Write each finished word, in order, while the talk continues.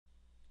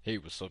Hey,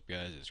 what's up,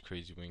 guys? It's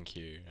Crazywink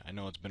here. I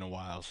know it's been a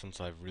while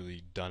since I've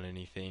really done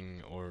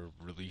anything or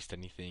released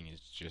anything.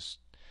 It's just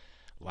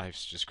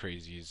life's just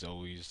crazy as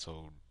always.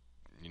 So,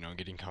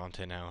 getting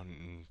content out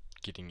and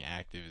getting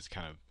active is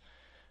kind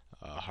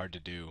of hard to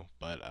do.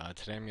 But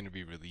today I'm going to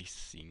be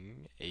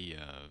releasing a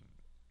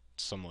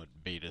somewhat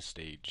beta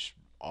stage,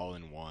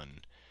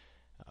 all-in-one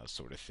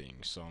sort of thing.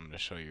 So I'm going to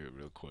show you it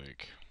real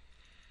quick.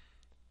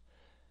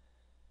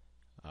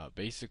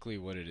 Basically,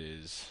 what it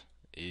is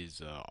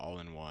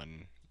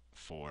all-in-one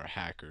for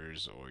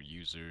hackers or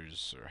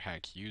users or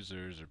hack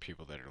users or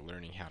people that are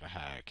learning how to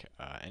hack,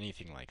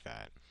 anything like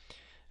that.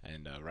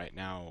 And right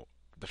now,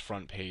 the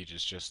front page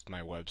is just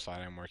my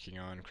website I'm working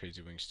on,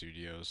 Crazywink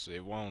Studios.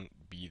 It won't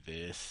be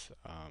this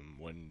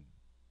when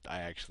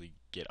I actually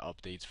get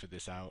updates for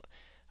this out.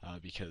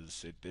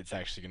 Because it's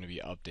actually going to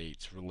be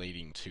updates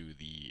relating to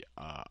the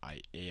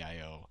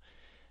AIO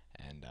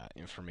and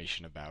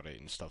information about it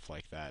and stuff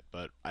like that.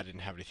 But I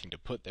didn't have anything to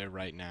put there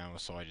right now,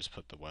 so I just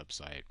put the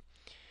website.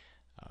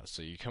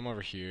 So you come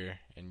over here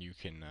and you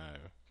can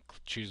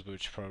choose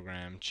which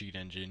program, cheat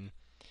engine.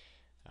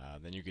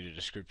 Then you get a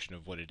description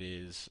of what it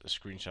is, a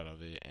screenshot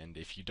of it, and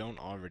if you don't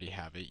already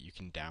have it, you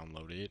can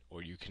download it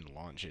or you can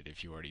launch it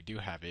if you already do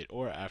have it,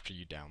 or after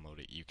you download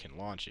it, you can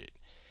launch it.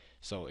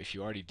 So if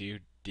you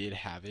already did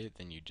have it,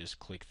 then you just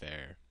click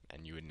there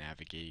and you would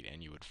navigate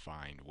and you would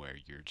find where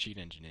your cheat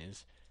engine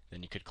is.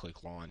 Then you could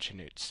click launch and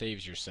it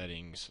saves your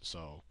settings,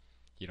 so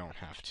you don't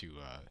have to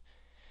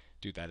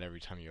do that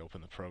every time you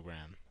open the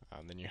program.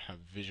 Then you have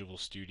Visual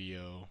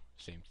Studio,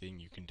 same thing,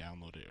 you can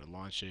download it or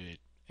launch it,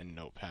 and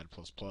Notepad++.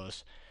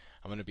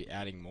 I'm going to be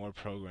adding more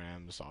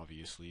programs,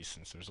 obviously,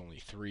 since there's only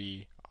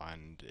three,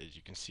 and as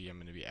you can see, I'm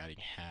going to be adding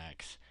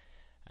hacks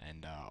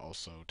and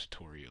also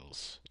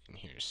tutorials in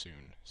here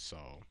soon.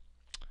 So,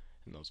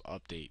 in those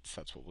updates,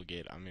 that's what we'll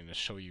get. I'm going to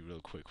show you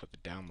real quick what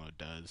the download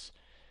does.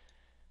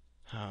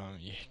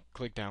 You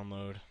click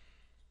download,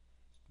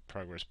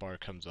 progress bar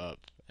comes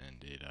up,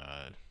 and it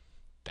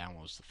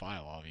downloads the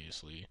file,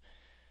 obviously.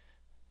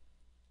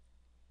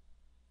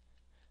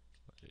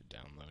 Let it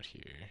download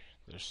here.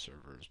 Their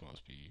servers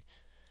must be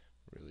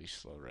really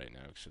slow right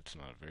now because it's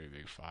not a very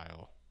big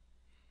file.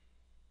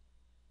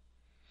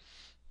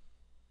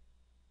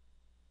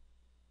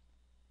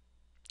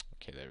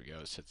 Okay, there we go.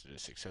 It says it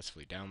is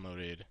successfully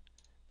downloaded.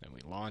 Then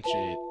we launch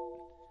it,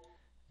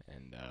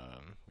 and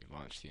we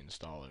launch the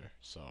installer.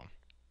 So,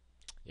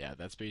 yeah,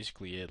 that's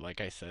basically it. Like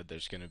I said,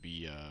 there's going to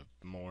be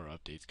more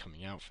updates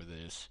coming out for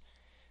this.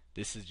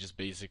 This is just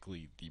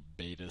basically the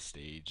beta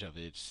stage of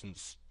it,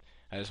 since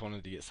I just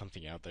wanted to get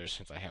something out there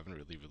since I haven't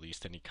really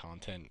released any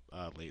content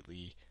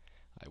lately.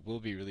 I will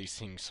be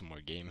releasing some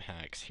more game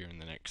hacks here in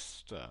the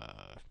next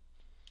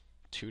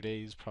 2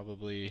 days,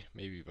 probably.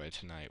 Maybe by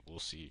tonight, we'll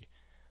see.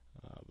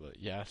 But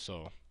yeah,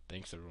 so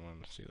thanks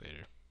everyone. See you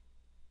later.